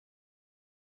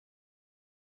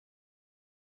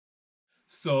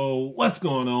So what's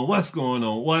going on? What's going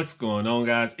on? What's going on,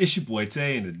 guys? It's your boy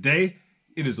Tay, and today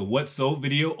it is a what sold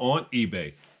video on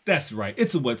eBay. That's right,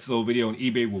 it's a what sold video on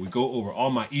eBay where we go over all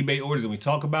my eBay orders and we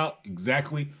talk about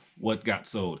exactly what got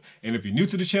sold. And if you're new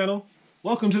to the channel,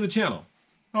 welcome to the channel.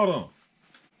 Hold on.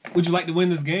 Would you like to win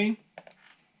this game?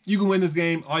 You can win this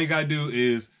game. All you gotta do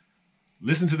is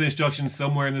listen to the instructions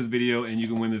somewhere in this video and you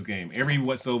can win this game. Every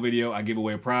what sold video, I give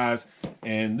away a prize,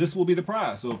 and this will be the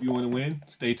prize. So if you want to win,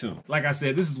 stay tuned. Like I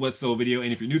said, this is what sold video,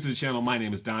 and if you're new to the channel, my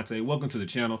name is Dante. Welcome to the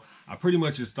channel. I pretty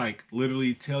much just like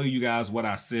literally tell you guys what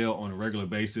I sell on a regular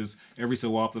basis. Every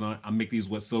so often I make these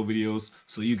what sold videos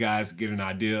so you guys get an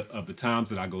idea of the times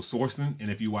that I go sourcing.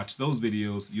 And if you watch those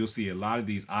videos, you'll see a lot of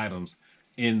these items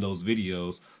in those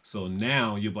videos. So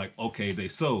now you're like, okay, they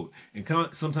sold. And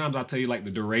sometimes I'll tell you like the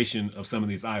duration of some of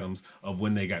these items of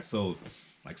when they got sold.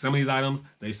 Like some of these items,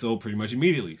 they sold pretty much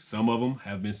immediately. Some of them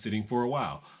have been sitting for a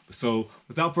while. So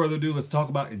without further ado, let's talk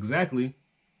about exactly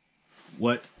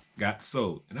what got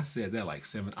sold. And I said that like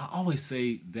I always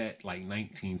say that like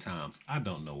 19 times. I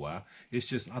don't know why. It's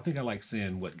just, I think I like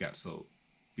saying what got sold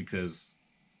because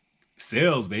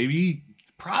sales, baby,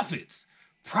 profits,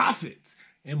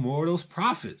 and more of those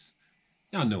profits.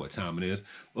 Y'all know what time it is.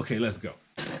 Okay, let's go.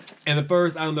 And the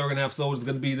first item that we're gonna have sold is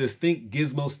gonna be this Think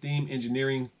Gizmo Steam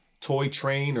Engineering toy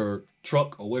train or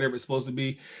truck or whatever it's supposed to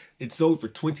be. It sold for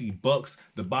 20 bucks.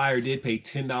 The buyer did pay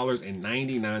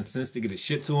 $10.99 to get it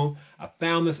shipped to him. I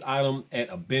found this item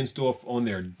at a bin store on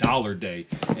their dollar day,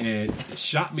 and it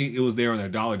shocked me it was there on their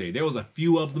dollar day. There was a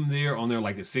few of them there on their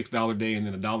like the $6 day, and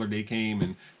then the dollar day came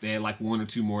and they had like one or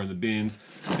two more in the bins.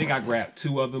 I think I grabbed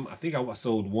two of them. I think I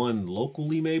sold one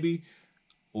locally maybe,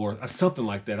 or something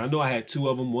like that. I know I had two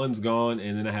of them. One's gone,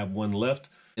 and then I have one left.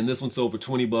 And this one sold for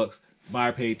 20 bucks.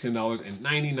 Buyer paid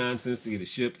 $10.99 to get it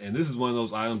shipped. And this is one of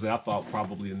those items that I thought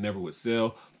probably never would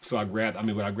sell. So I grabbed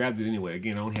it anyway.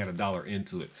 Again, I only had $1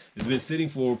 into it. It's been sitting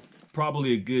for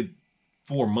probably a good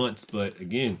 4 months, but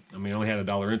again, I only had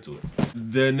 $1 into it.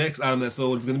 The next item that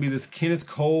sold is going to be this Kenneth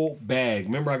Cole bag.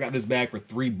 Remember, I got this bag for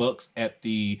 3 bucks at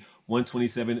the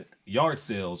 127 yard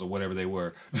sales or whatever they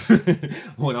were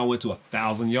when I went to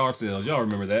 1,000 yard sales. Y'all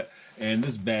remember that? And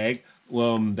this bag,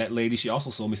 that lady, she also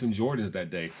sold me some Jordans that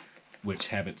day, which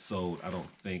haven't sold. I don't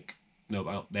think.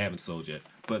 No, they haven't sold yet.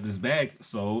 But this bag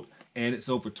sold, and it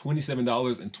sold for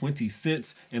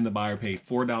 $27.20, and the buyer paid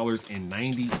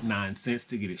 $4.99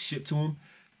 to get it shipped to him.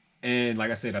 And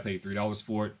like I said, I paid $3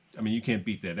 for it. You can't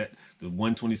beat that. The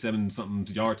 127 something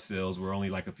yard sales were only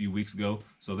like a few weeks ago,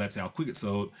 so that's how quick it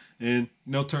sold. And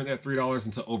turned that $3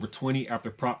 into over 20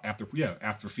 after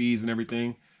fees and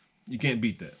everything. You can't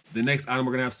beat that. The next item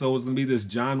we're gonna have sold is gonna be this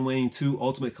John Wayne 2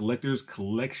 Ultimate Collector's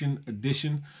Collection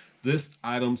Edition. This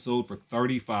item sold for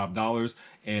 $35,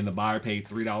 and the buyer paid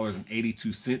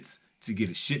 $3.82 to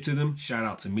get it shipped to them. Shout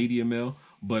out to Media Mail.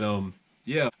 But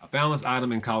yeah, I found this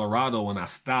item in Colorado when I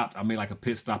stopped. I made like a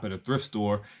pit stop at a thrift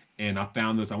store, and I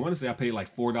found this. I want to say I paid like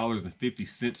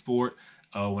 $4.50 for it.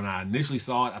 When I initially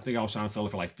saw it, I think I was trying to sell it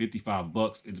for like 55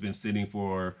 bucks. It's been sitting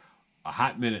for a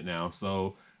hot minute now,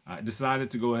 so I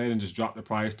decided to go ahead and just drop the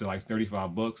price to like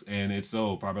 35 bucks, and it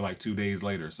sold probably like 2 days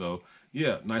later. So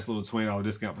yeah, nice little $20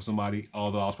 discount for somebody,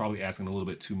 although I was probably asking a little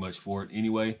bit too much for it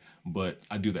anyway, but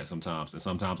I do that sometimes, and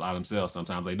sometimes items sell,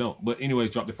 sometimes they don't. But anyways,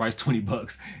 dropped the price 20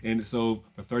 bucks, and it sold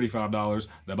for $35.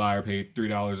 The buyer paid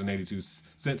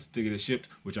 $3.82 to get it shipped,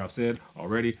 which I've said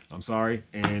already, I'm sorry,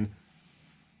 and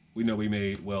we know we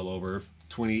made well over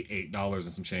 $28 and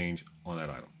some change on that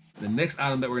item. The next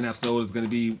item that we're gonna have sold is gonna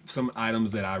be some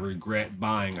items that I regret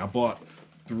buying. I bought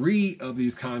 3 of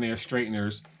these Conair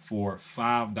straighteners for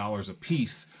 $5 a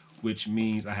piece, which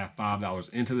means I have $5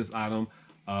 into this item.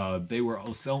 They were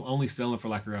only selling for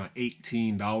like around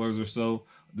 $18 or so.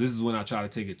 This is when I try to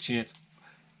take a chance,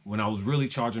 when I was really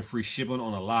charging free shipping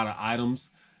on a lot of items.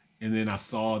 And then I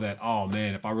saw that, oh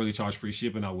man, if I really charge free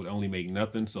shipping, I would only make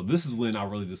nothing. So this is when I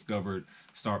really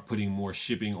start putting more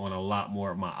shipping on a lot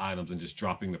more of my items and just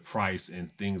dropping the price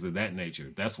and things of that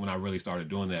nature. That's when I really started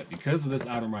doing that because of this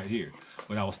item right here.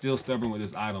 But I was still stubborn with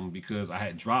this item because I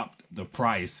had dropped the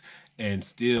price and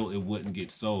still it wouldn't get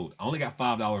sold. I only got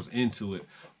 $5 into it,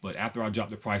 but after I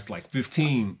dropped the price to like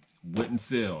 15, wouldn't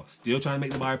sell. Still trying to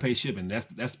make the buyer pay shipping.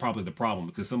 That's probably the problem,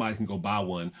 because somebody can go buy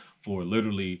one for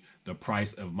literally the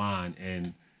price of mine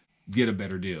and get a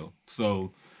better deal.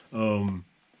 So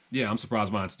yeah, I'm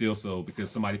surprised mine still sold because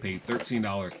somebody paid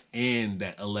 $13 and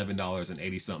that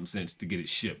 $11.80 something to get it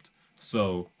shipped.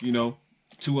 So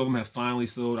 2 of them have finally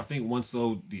sold. I think one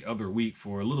sold the other week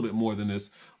for a little bit more than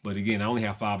this. But again, I only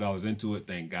have $5 into it.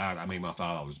 Thank God I made my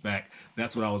 $5 back.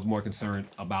 That's what I was more concerned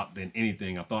about than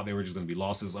anything. I thought they were just going to be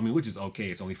losses. I mean, which is okay.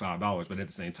 It's only $5. But at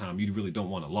the same time, you really don't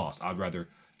want a loss. I'd rather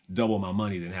double my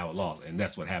money than have it lost. And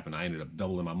that's what happened. I ended up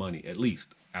doubling my money, at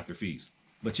least after fees.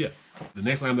 But yeah, the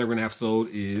next item that we're going to have sold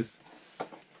is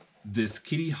this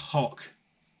Kitty Hawk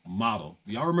model.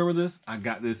 Y'all remember this? I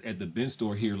got this at the bin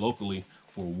store here locally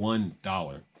for $1.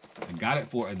 I got it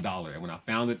for $1. And when I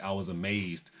found it, I was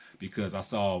amazed because I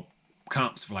saw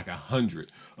comps for like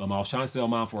 100. I was trying to sell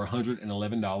mine for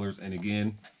 $111. And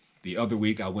again, the other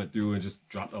week I went through and just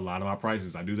dropped a lot of my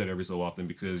prices. I do that every so often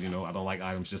because, you know, I don't like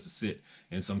items just to sit.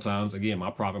 And sometimes, again, my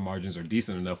profit margins are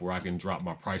decent enough where I can drop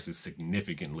my prices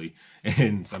significantly.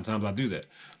 And sometimes I do that.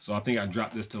 So I think I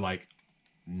dropped this to like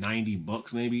 90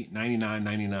 bucks, maybe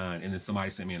 $99.99. And then somebody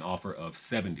sent me an offer of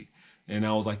 70. And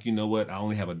I was like, you know what? I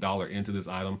only have $1 into this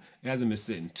item. It hasn't been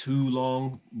sitting too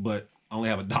long, but I only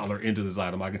have $1 into this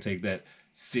item. I can take that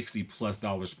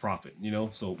 $60+ profit, you know,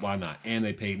 so why not? And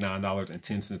they paid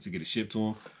 $9.10 to get it shipped to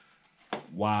them.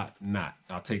 Why not?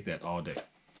 I'll take that all day.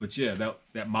 But yeah,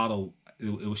 that model,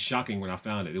 it was shocking when I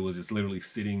found it. It was just literally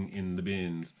sitting in the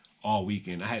bins all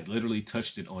weekend. I had literally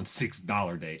touched it on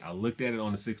 $6 day. I looked at it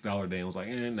on the $6 day and was like,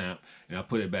 nah, and I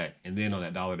put it back. And then on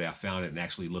that $1 day, I found it and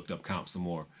actually looked up comps some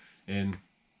more. And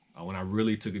when I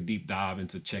really took a deep dive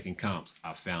into checking comps,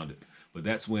 I found it. But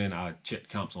that's when I checked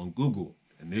comps on Google.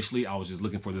 Initially, I was just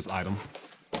looking for this item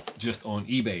just on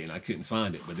eBay and I couldn't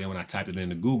find it. But then when I typed it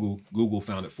into Google, Google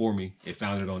found it for me. It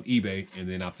found it on eBay, and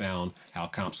then I found how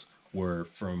comps were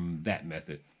from that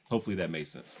method. Hopefully that made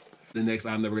sense. The next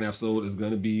item that we're gonna have sold is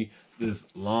gonna be this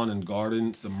lawn and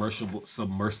garden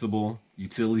submersible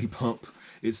utility pump.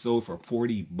 It sold for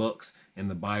 40 bucks and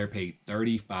the buyer paid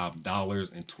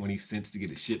 $35.20 to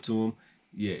get it shipped to him.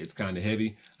 Yeah, it's kind of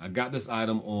heavy. I got this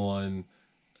item on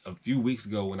a few weeks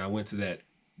ago when I went to that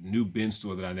new bin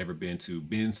store that I never been to,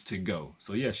 Bins to Go.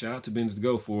 So yeah, shout out to Bins to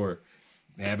Go for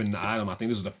having the item. I think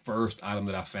this was the first item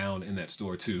that I found in that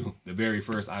store too. The very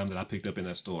first item that I picked up in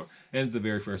that store. And it's the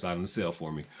very first item to sell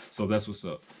for me. So that's what's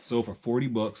up. So for 40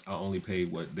 bucks, I only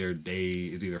paid what their day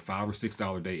is, either $5 or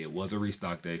 $6 day. It was a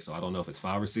restock day. So I don't know if it's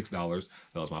 $5 or $6.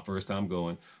 That was my first time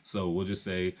going. So we'll just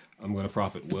say I'm going to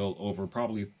profit well over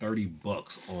probably 30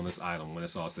 bucks on this item when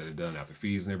it's all said and done after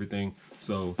fees and everything.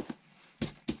 So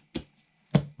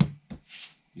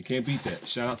you can't beat that.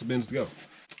 Shout out to Bins to Go.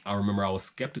 I remember I was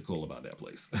skeptical about that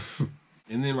place.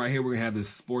 And then right here, we're gonna have this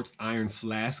sports iron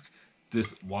flask,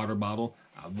 this water bottle.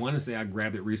 I want to say I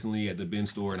grabbed it recently at the bin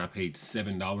store and I paid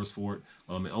 $7 for it.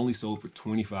 It only sold for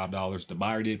 $25. The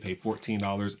buyer did pay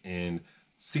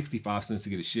 $14.65 to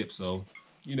get it shipped. So,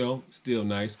 you know, still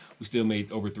nice. We still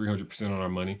made over 300% on our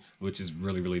money, which is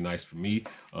really, really nice for me.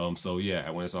 So yeah,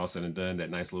 when it's all said and done, that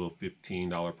nice little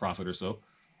 $15 profit or so.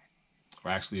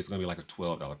 Or actually, it's gonna be like a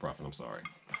 $12 profit, I'm sorry.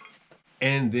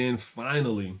 And then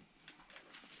finally,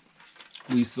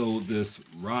 we sold this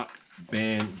Rock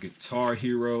Band Guitar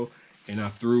Hero, and I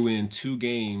threw in 2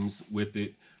 games with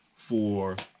it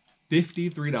for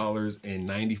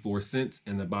 $53.94,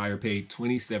 and the buyer paid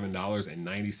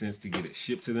 $27.90 to get it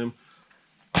shipped to them.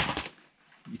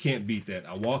 You can't beat that.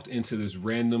 I walked into this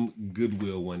random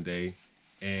Goodwill one day,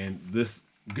 and this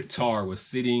guitar was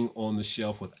sitting on the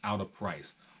shelf without a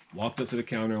price. Walked up to the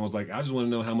counter and was like, I just want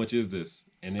to know how much is this?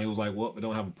 And they was like, well, we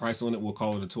don't have a price on it. We'll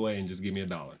call it a toy and just give me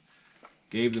 $1.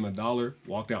 Gave them $1,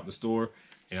 walked out the store.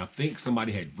 And I think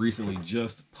somebody had recently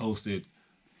just posted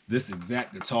this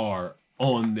exact guitar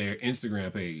on their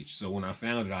Instagram page. So when I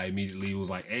found it, I immediately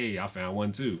was like, hey, I found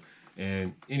one too.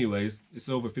 And anyways, it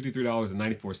sold for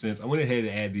 $53.94. I went ahead and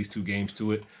added these 2 games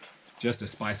to it just to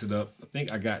spice it up. I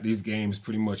think I got these games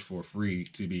pretty much for free,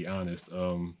 to be honest.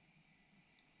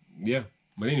 Yeah.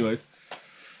 But anyways,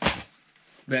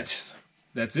 that's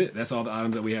it. That's all the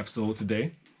items that we have sold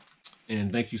today.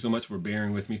 And thank you so much for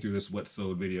bearing with me through this What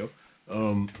Sold video.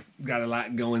 Got a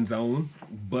lot going on,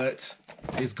 but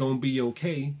it's going to be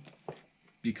okay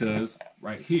because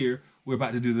right here, we're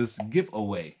about to do this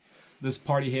giveaway. This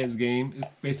Party Heads game is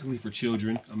basically for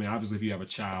children. I mean, obviously, if you have a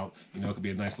child, you know, it could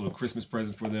be a nice little Christmas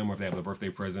present for them, or if they have a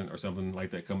birthday present or something like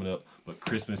that coming up. But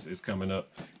Christmas is coming up,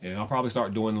 and I'll probably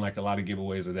start doing like a lot of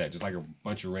giveaways of that, just like a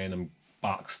bunch of random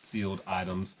boxed sealed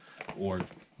items or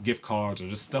gift cards or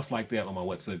just stuff like that on my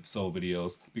What Sold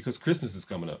videos because Christmas is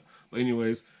coming up. But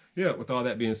anyways, yeah, with all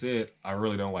that being said, I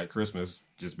really don't like Christmas.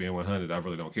 Just being 100, I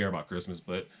really don't care about Christmas,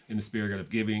 but in the spirit of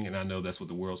giving, and I know that's what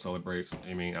the world celebrates,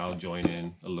 I mean, I'll join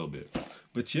in a little bit.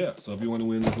 But yeah, so if you want to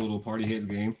win this little Party Heads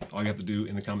game, all you have to do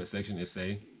in the comment section is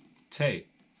say, Tay,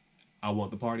 I want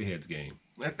the Party Heads game.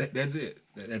 That's it.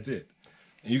 That's it.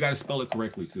 And you got to spell it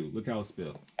correctly too. Look how it's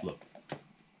spelled. Look.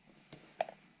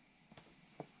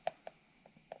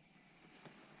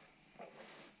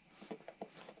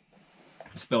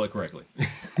 Spell it correctly.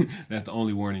 That's the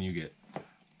only warning you get.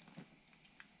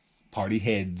 Party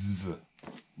heads.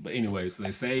 But anyway, so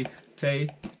they say, Tay,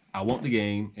 I want the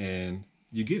game, and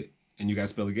you get it. And you got to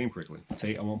spell the game correctly.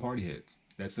 Tay, I want party heads.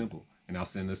 That's simple. And I'll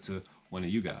send this to one of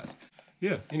you guys.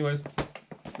 Yeah, anyways,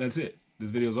 that's it.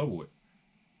 This video's over with.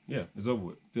 Yeah, it's over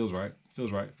with. Feels right.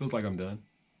 Feels right. Feels like I'm done.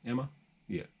 Am I?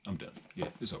 Yeah, I'm done. Yeah,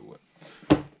 it's over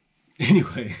with.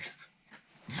 Anyways,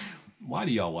 why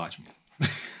do y'all watch me?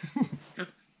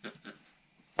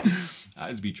 I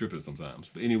just be tripping sometimes.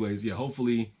 But anyways, yeah,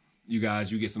 hopefully you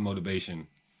guys, you get some motivation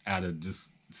out of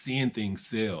just seeing things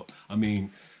sell. I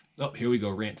mean, oh, here we go,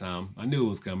 rant time. I knew it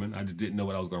was coming. I just didn't know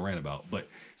what I was going to rant about. But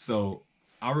so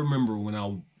I remember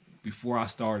when before I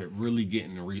started really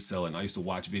getting into reselling, I used to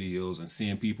watch videos and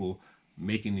seeing people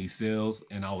making these sales.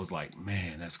 And I was like,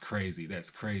 man, that's crazy.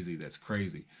 That's crazy. That's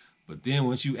crazy. But then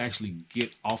once you actually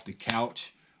get off the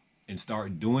couch and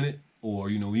start doing it,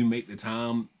 or, you know, you make the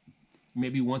time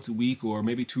maybe once a week or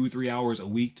maybe 2 or 3 hours a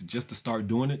week to start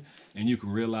doing it, and you can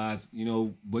realize, you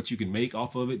know, what you can make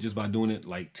off of it just by doing it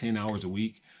like 10 hours a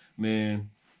week, man,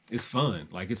 it's fun.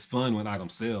 Like, it's fun when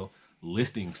items sell.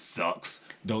 Listing sucks,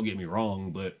 don't get me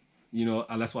wrong, but you know,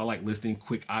 that's why I like listing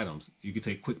quick items. You can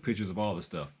take quick pictures of all this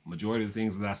stuff. Majority of the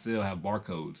things that I sell have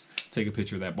barcodes. Take a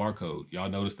picture of that barcode. Y'all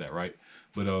noticed that, right?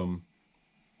 But I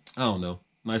don't know,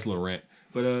 nice little rant.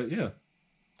 But yeah,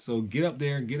 so get up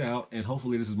there, get out, and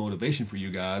hopefully this is motivation for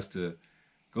you guys to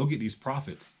go get these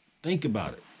profits. Think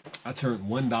about it. I turned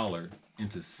 $1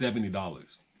 into $70.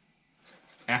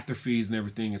 After fees and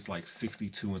everything, it's like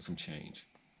 62 and some change.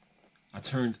 I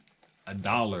turned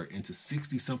 $1 into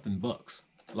 60 something bucks.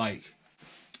 Like,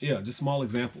 yeah, just small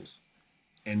examples.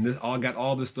 And this all got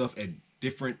all this stuff at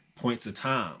different points of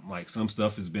time. Like, some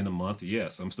stuff has been a month, yeah.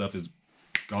 Some stuff has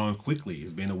gone quickly.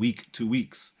 It's been a week, 2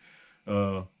 weeks.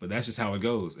 But that's just how it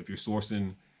goes. If you're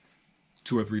sourcing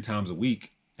 2 or 3 times a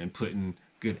week and putting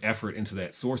good effort into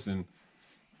that sourcing,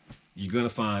 you're gonna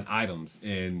find items,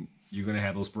 and you're gonna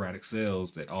have those sporadic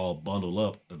sales that all bundle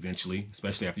up eventually,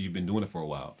 especially after you've been doing it for a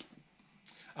while.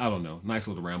 I don't know. Nice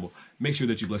little ramble. Make sure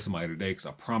that you bless somebody today, because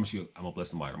I promise you I'm going to bless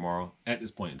somebody tomorrow. At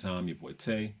this point in time, your boy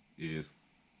Tay is